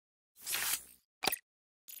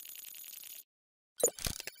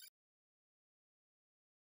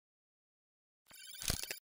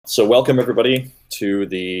So welcome everybody to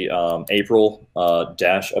the April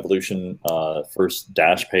Dash Evolution first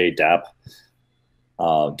Dash Pay DApp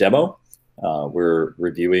demo. We're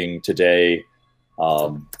reviewing today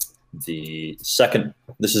the second.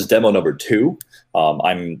 This is demo number 2.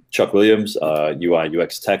 I'm Chuck Williams, UI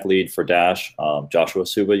UX Tech Lead for Dash. Joshua,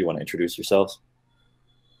 Suba, you want to introduce yourselves?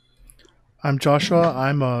 I'm Joshua.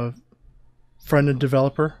 I'm a front-end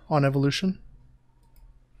developer on Evolution.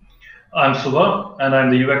 I'm Suba, and I'm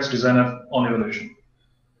the UX designer on Evolution.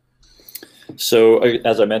 So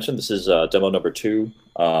as I mentioned, this is demo number 2.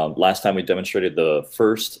 Last time we demonstrated the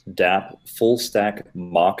first DApp full stack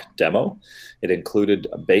mock demo. It included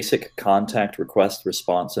a basic contact request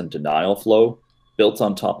response and denial flow built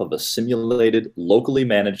on top of a simulated locally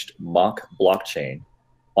managed mock blockchain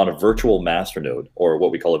on a virtual masternode, or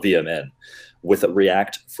what we call a VMN, with a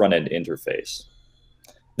React front-end interface.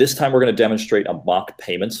 This time we're going to demonstrate a mock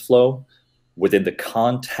payments flow within the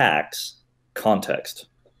contacts context.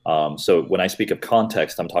 So when I speak of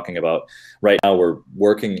context, I'm talking about right now we're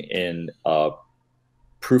working in a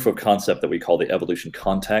proof of concept that we call the Evolution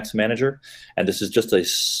Contacts Manager. And this is just a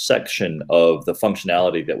section of the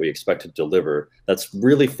functionality that we expect to deliver that's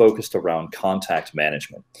really focused around contact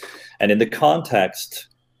management. And in the context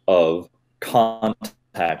of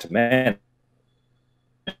contact management,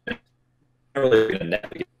 we're going to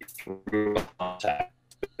navigate through contact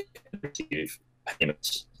and receive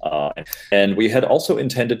payments. And we had also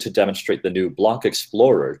intended to demonstrate the new Block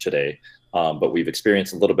Explorer today, but we've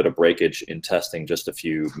experienced a little bit of breakage in testing just a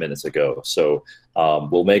few minutes ago. So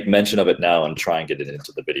we'll make mention of it now and try and get it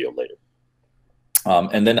into the video later.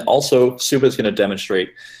 And then also, Suba is going to demonstrate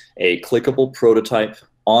a clickable prototype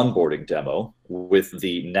onboarding demo with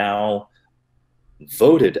the now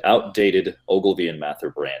voted outdated Ogilvy and Mather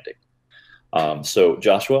branding. So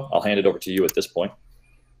Joshua, I'll hand it over to you at this point.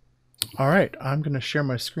 All right, I'm going to share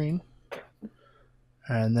my screen,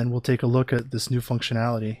 and then we'll take a look at this new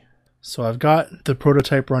functionality. So I've got the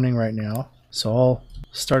prototype running right now, so I'll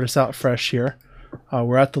start us out fresh here.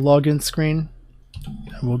 We're at the login screen,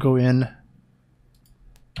 and we'll go in,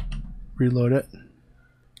 reload it.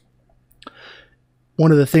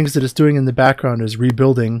 One of the things that it's doing in the background is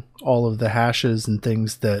rebuilding all of the hashes and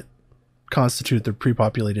things that constitute the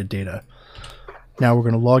pre-populated data. Now we're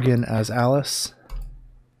going to log in as Alice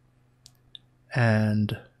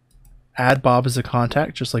and add Bob as a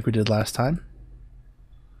contact, just like we did last time.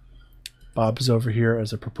 Bob is over here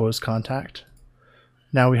as a proposed contact.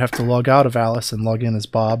 Now we have to log out of Alice and log in as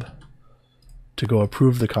Bob to go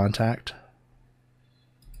approve the contact.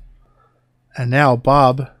 And now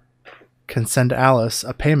Bob can send Alice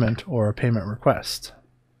a payment or a payment request.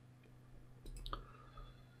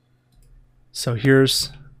 So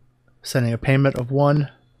here's sending a payment of 1.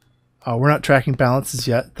 We're not tracking balances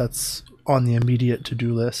yet. That's on the immediate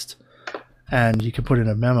to-do list. And you can put in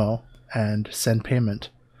a memo and send payment.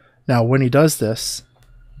 Now, when he does this,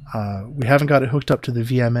 we haven't got it hooked up to the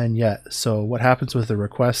VMN yet. So what happens with the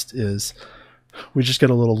request is we just get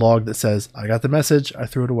a little log that says, I got the message, I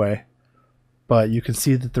threw it away. But you can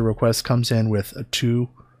see that the request comes in with a to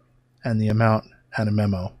and the amount and a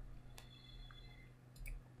memo.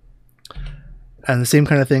 And the same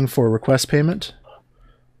kind of thing for request payment.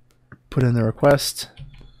 Put in the request,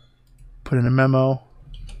 put in a memo,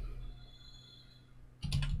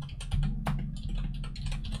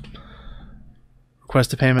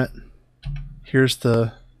 request a payment. Here's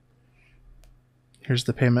the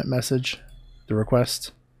payment message, the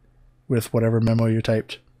request, with whatever memo you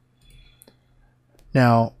typed.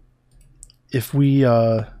 Now, if we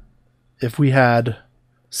had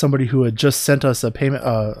somebody who had just sent us a payment,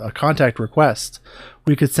 a contact request,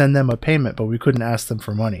 we could send them a payment, but we couldn't ask them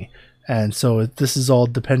for money. And so this is all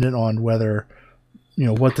dependent on whether,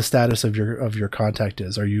 what the status of your contact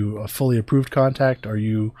is. Are you a fully approved contact? Are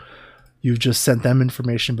you've just sent them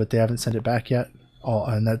information, but they haven't sent it back yet?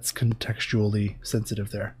 And that's contextually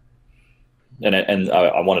sensitive there. And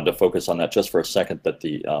I wanted to focus on that just for a second, that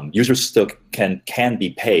the users still can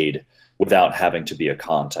be paid without having to be a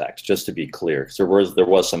contact, just to be clear. So there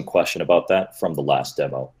was some question about that from the last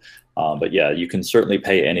demo. But yeah, you can certainly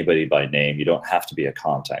pay anybody by name. You don't have to be a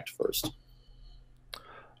contact first.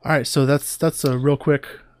 All right, so that's a real quick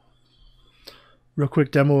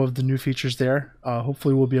demo of the new features there.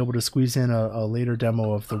 Hopefully we'll be able to squeeze in a later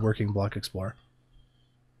demo of the working Block Explorer.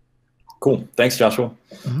 Cool. Thanks, Joshua.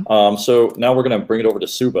 Mm-hmm. So now we're going to bring it over to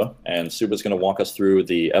Suba, and Suba's going to walk us through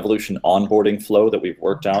the Evolution onboarding flow that we've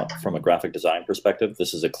worked out from a graphic design perspective.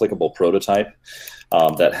 This is a clickable prototype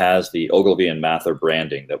that has the Ogilvy and Mather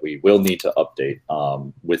branding that we will need to update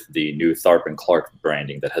with the new Tharp and Clark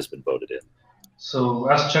branding that has been voted in. So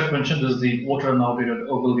as Chuck mentioned, this is the voter and outdated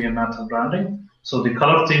Ogilvy and Mather branding. So the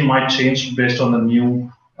color theme might change based on the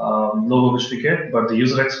new logo which we get, but the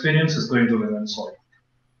user experience is going to remain solid.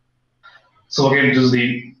 So again, this is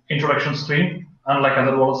the introduction screen. Unlike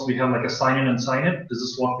other wallets, we have like a sign in and sign in. This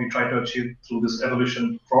is what we try to achieve through this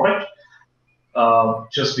evolution product.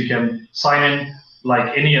 Just we can sign in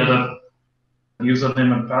like any other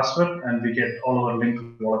username and password, and we get all our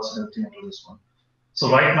linked wallets and everything into this one. So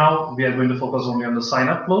right now, we are going to focus only on the sign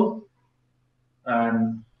up flow.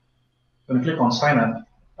 And when you click on sign up,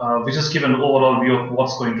 we just give an overall view of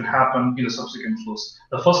what's going to happen in the subsequent flows.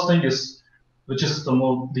 The first thing is, which is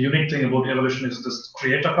the unique thing about Evolution, is this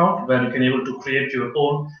create account, where you can able to create your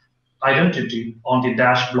own identity on the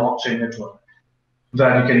Dash blockchain network,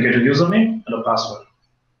 where you can get a username and a password.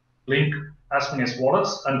 Link as many as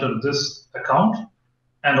wallets under this account.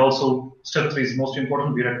 And also, step 3 is most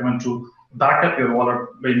important. We recommend to back up your wallet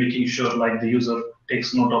by making sure like the user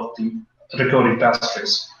takes note of the recovery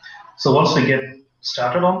passphrase. So once we get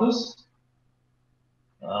started on this,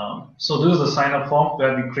 so this is the sign up form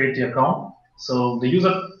where we create the account. So the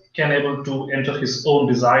user can able to enter his own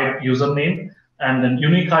desired username, and then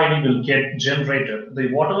unique ID will get generated.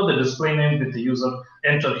 Whatever the display name that the user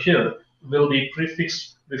enter here will be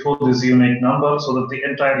prefixed before this unique number, so that the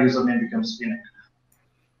entire username becomes unique.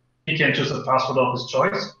 He can choose a password of his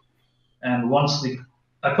choice, and once the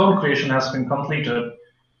account creation has been completed,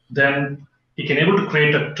 then he can able to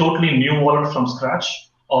create a totally new wallet from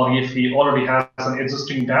scratch, or if he already has an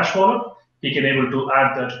existing Dash wallet, he can able to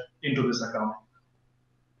add that into this account,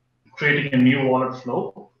 creating a new wallet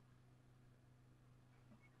flow.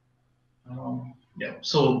 Yeah,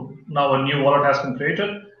 so now a new wallet has been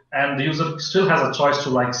created, and the user still has a choice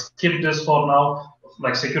to like skip this for now,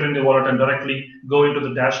 like securing the wallet and directly go into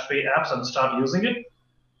the Dash Pay apps and start using it,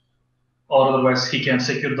 or otherwise he can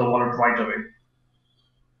secure the wallet right away.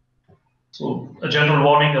 So a general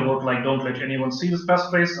warning about like don't let anyone see this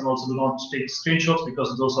passphrase, and also do not take screenshots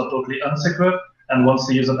because those are totally unsecure. And once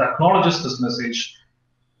the user acknowledges this message,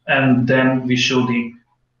 and then we show the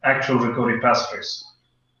actual recovery passphrase.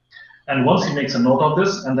 And once he makes a note of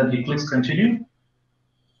this and then he clicks continue,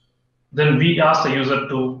 then we ask the user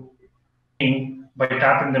to by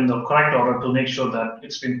tapping them the correct order to make sure that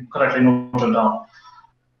it's been correctly noted down.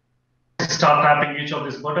 Start tapping each of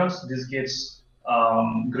these buttons, this gets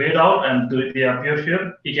grayed out and they appear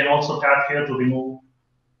here. You can also tap here to remove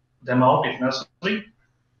them out if necessary.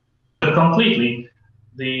 But completely,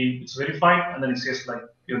 it's verified, and then it says like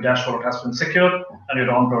your Dash wallet has been secured and your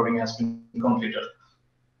onboarding has been completed.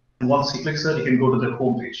 And once he clicks it, he can go to the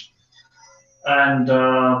home page. And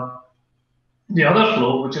the other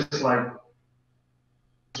flow, which is like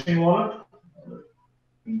wallet,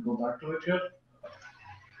 we can go back to it here.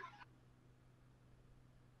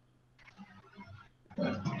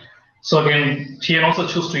 So again, he can also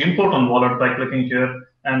choose to import on wallet by clicking here,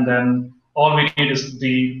 and then all we need is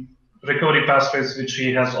the recovery passphrase which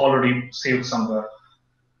he has already saved somewhere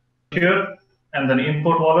here, and then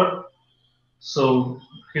import wallet. So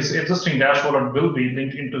his existing Dash wallet will be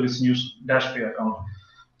linked into his new Dash Pay account.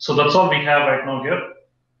 So that's all we have right now here.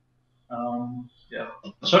 Yeah,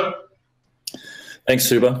 sure. Thanks,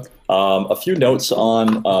 Suba. A few notes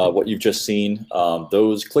on what you've just seen.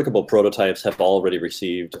 Those clickable prototypes have already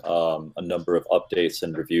received a number of updates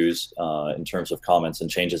and reviews in terms of comments and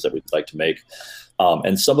changes that we'd like to make.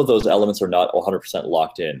 And some of those elements are not 100%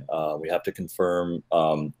 locked in. We have to confirm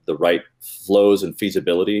the right flows and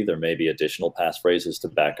feasibility. There may be additional passphrases to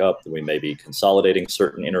back up. We may be consolidating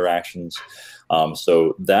certain interactions.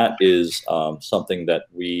 So that is something that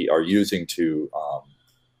we are using to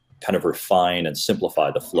kind of refine and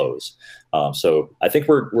simplify the flows. So I think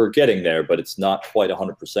we're getting there, but it's not quite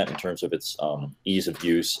 100% in terms of its ease of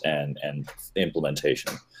use and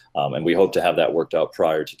implementation. And we hope to have that worked out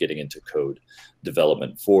prior to getting into code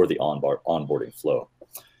development for the onboarding flow.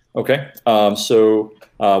 Okay, so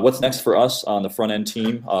what's next for us on the front end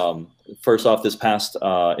team? First off,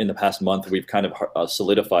 in the past month, we've kind of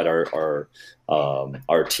solidified our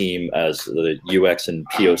team as the UX and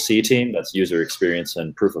POC team. That's user experience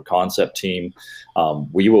and proof of concept team.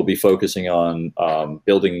 We will be focusing on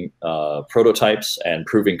building prototypes and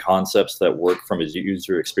proving concepts that work from a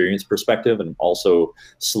user experience perspective, and also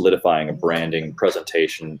solidifying a branding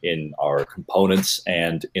presentation in our components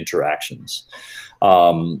and interactions.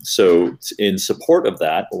 So in support of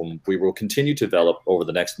that, we will continue to develop over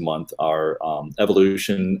the next month our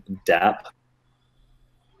Evolution DApp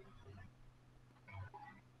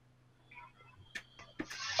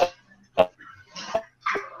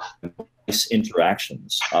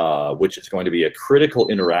interactions, which is going to be a critical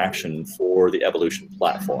interaction for the Evolution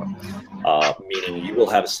platform, meaning you will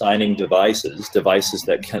have signing devices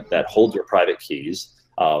that hold your private keys,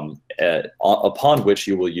 upon which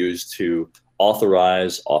you will use to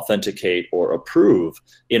authorize, authenticate, or approve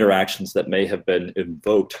interactions that may have been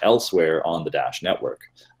invoked elsewhere on the Dash network,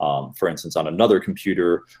 for instance, on another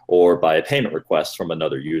computer or by a payment request from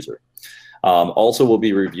another user. Also, we'll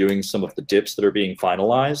be reviewing some of the DIPs that are being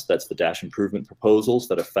finalized. That's the Dash improvement proposals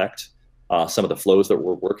that affect some of the flows that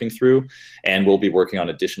we're working through, and we'll be working on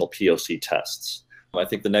additional POC tests. I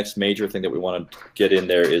think the next major thing that we want to get in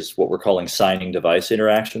there is what we're calling signing device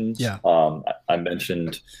interactions. Yeah. I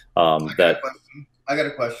mentioned that. I got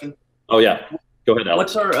a question. Oh yeah, go ahead,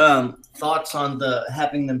 Alex. What's our thoughts on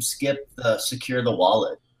having them skip the secure the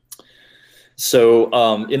wallet? So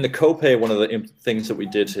in the copay, one of the things that we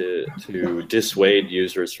did to dissuade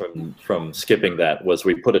users from skipping that was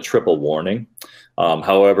we put a triple warning.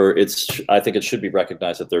 However, I think it should be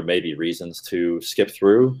recognized that there may be reasons to skip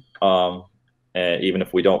through, even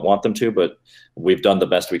if we don't want them to, but we've done the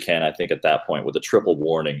best we can, I think, at that point with a triple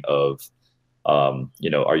warning of,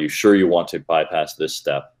 are you sure you want to bypass this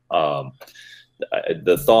step?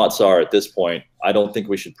 The thoughts are at this point, I don't think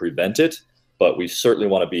we should prevent it, but we certainly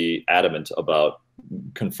want to be adamant about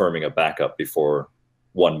confirming a backup before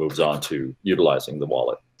one moves on to utilizing the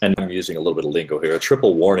wallet. And I'm using a little bit of lingo here. A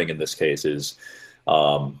triple warning in this case is,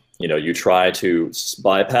 you try to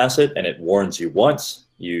bypass it and it warns you once.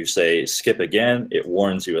 You say skip again, it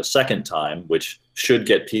warns you a second time, which should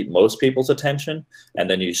get most people's attention. And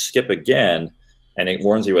then you skip again and it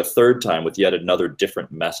warns you a third time with yet another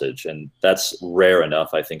different message. And that's rare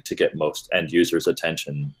enough, I think, to get most end users'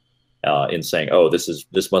 attention in saying, oh,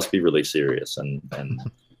 this must be really serious. And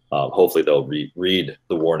hopefully they'll read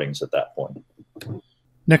the warnings at that point.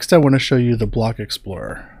 Next, I want to show you the Block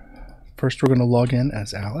Explorer. First, we're going to log in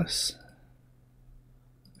as Alice.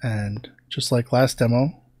 And just like last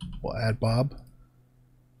demo, we'll add Bob.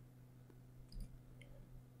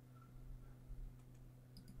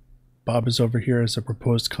 Bob is over here as a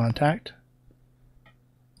proposed contact.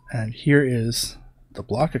 And here is the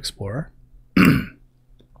Block Explorer.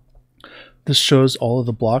 This shows all of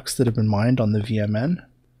the blocks that have been mined on the VMN,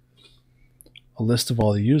 a list of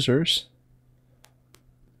all the users,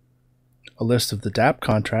 a list of the DApp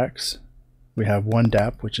contracts. We have one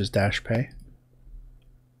DApp, which is DashPay.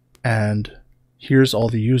 And here's all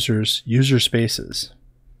the users' user spaces.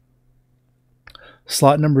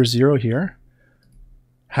 Slot number 0 here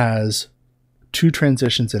has 2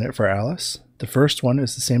 transitions in it for Alice. The first one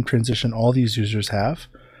is the same transition all these users have.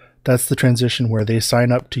 That's the transition where they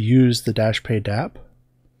sign up to use the DashPay DApp.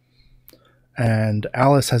 And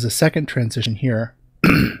Alice has a second transition here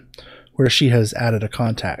where she has added a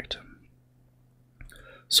contact.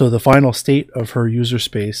 So the final state of her user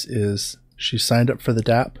space is she signed up for the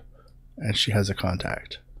DApp and she has a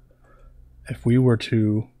contact. If we were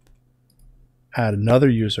to add another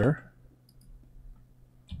user,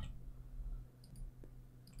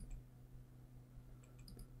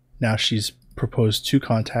 now she's proposed 2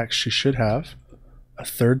 contacts. She should have a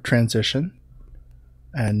third transition,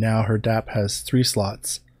 and now her DApp has 3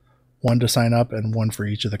 slots, 1 to sign up and 1 for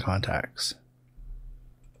each of the contacts.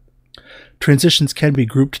 Transitions can be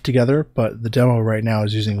grouped together, but the demo right now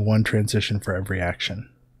is using 1 transition for every action.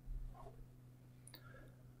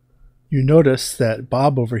 You notice that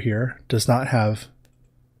Bob over here does not have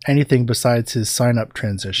anything besides his sign up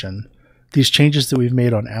transition. These changes that we've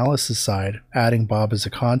made on Alice's side, adding Bob as a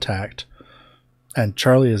contact and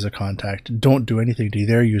Charlie as a contact, don't do anything to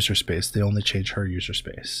their user space. They only change her user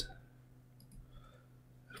space.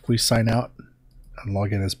 If we sign out and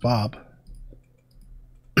log in as Bob,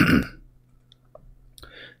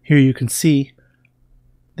 here you can see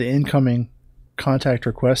the incoming contact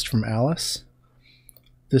request from Alice.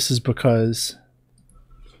 This is because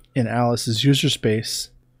in Alice's user space,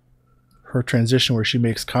 her transition where she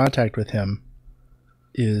makes contact with him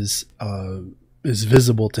is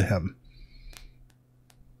visible to him.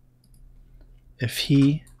 If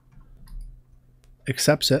he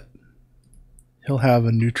accepts it, he'll have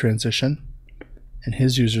a new transition in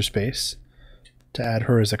his user space to add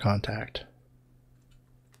her as a contact.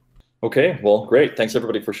 Okay, well, great. Thanks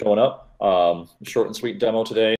everybody for showing up. Short and sweet demo today.